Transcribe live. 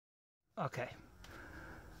Okay,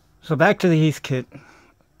 so back to the Heathkit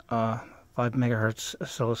 5 megahertz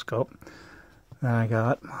oscilloscope that I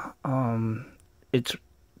got. It's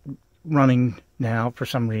running now for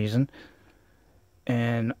some reason,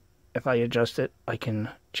 and if I adjust it, I can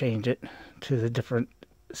change it to the different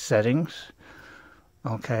settings.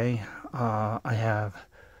 Okay, I have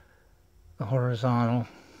the horizontal,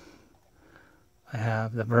 I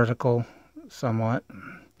have the vertical somewhat,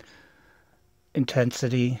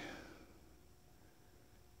 intensity,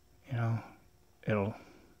 you know, it'll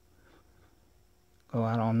go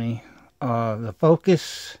out on me. The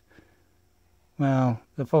focus, well,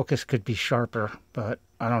 the focus could be sharper, but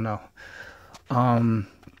I don't know.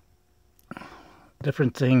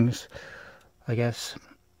 Different things, I guess.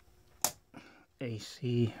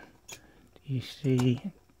 AC,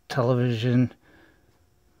 DC, television.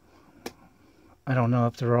 I don't know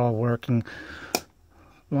if they're all working.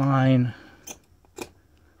 Line.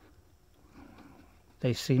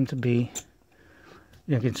 They seem to be.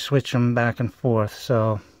 You can switch them back and forth,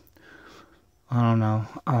 so I don't know.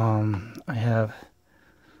 I have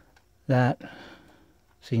that.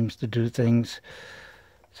 Seems to do things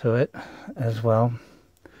to it as well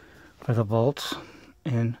for the volts.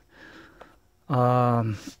 And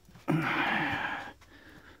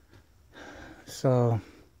so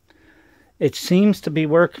it seems to be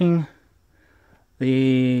working.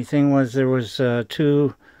 The thing was, there was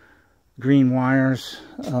 2 green wires.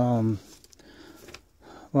 Well,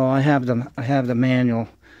 I have the manual.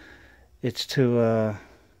 It's to a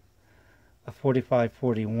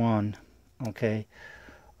 4541. Okay.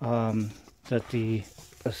 That the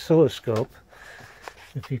oscilloscope,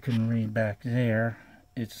 if you can read back there,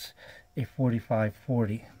 it's a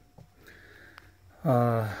 4540.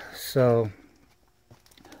 So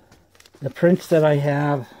the prints that I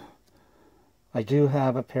have, I do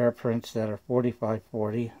have a pair of prints that are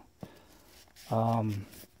 4540.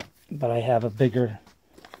 But I have a bigger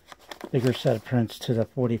set of prints to the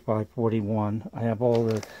 4541. I have all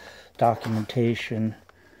the documentation,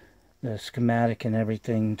 the schematic and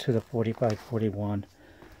everything to the 4541.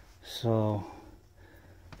 So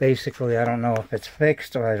basically, I don't know if it's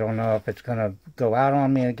fixed, or I don't know if it's gonna go out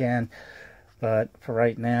on me again, but for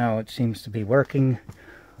right now it seems to be working.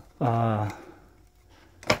 Last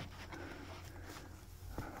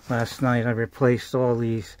night I replaced all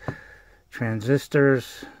these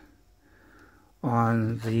transistors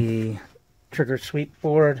on the trigger sweep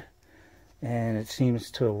board, and it seems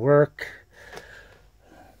to work.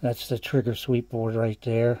 That's the trigger sweep board right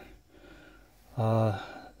there.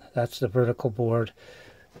 That's the vertical board.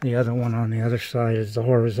 The other one on the other side is the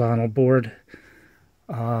horizontal board.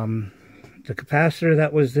 The capacitor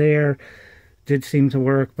that was there did seem to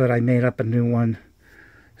work, but I made up a new one.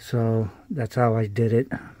 So that's how I did it.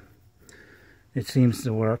 It seems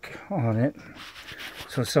to work on it.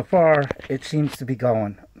 So far, it seems to be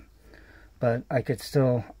going. But I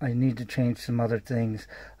need to change some other things.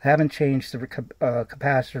 I haven't changed the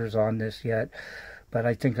capacitors on this yet, but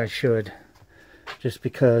I think I should. Just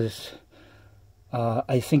because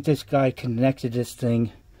I think this guy connected this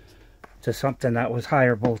thing to something that was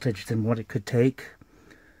higher voltage than what it could take.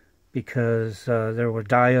 Because there were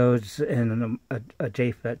diodes and a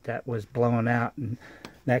JFET that was blowing out, and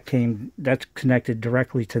that's connected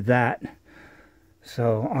directly to that.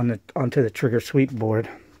 So onto the trigger sweep board.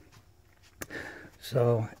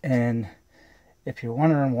 So, and if you're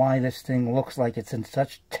wondering why this thing looks like it's in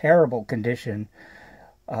such terrible condition,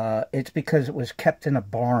 it's because it was kept in a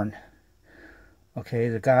barn. Okay,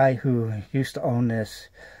 the guy who used to own this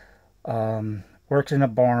worked in a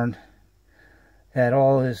barn, had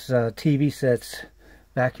all his TV sets,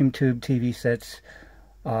 vacuum tube TV sets,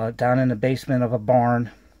 down in the basement of a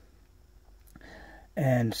barn.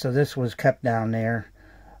 And so this was kept down there.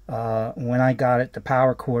 When I got it, the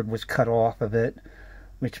power cord was cut off of it,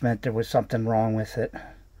 which meant there was something wrong with it.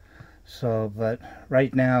 So, but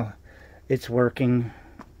right now it's working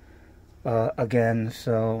again.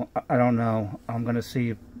 So I don't know. I'm going to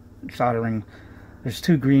see soldering. There's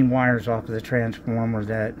 2 green wires off of the transformer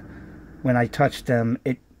that when I touched them,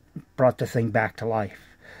 it brought the thing back to life.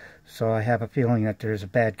 So I have a feeling that there's a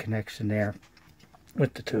bad connection there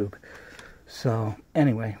with the tube. So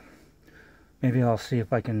anyway, maybe I'll see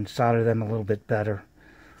if I can solder them a little bit better.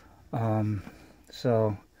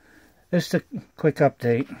 So just a quick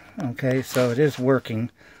update. Okay, so it is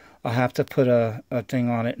working. I'll have to put a thing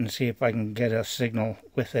on it and see if I can get a signal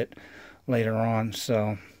with it later on.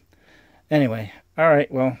 So anyway, all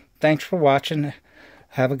right, well, thanks for watching.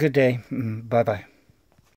 Have a good day. Bye-bye.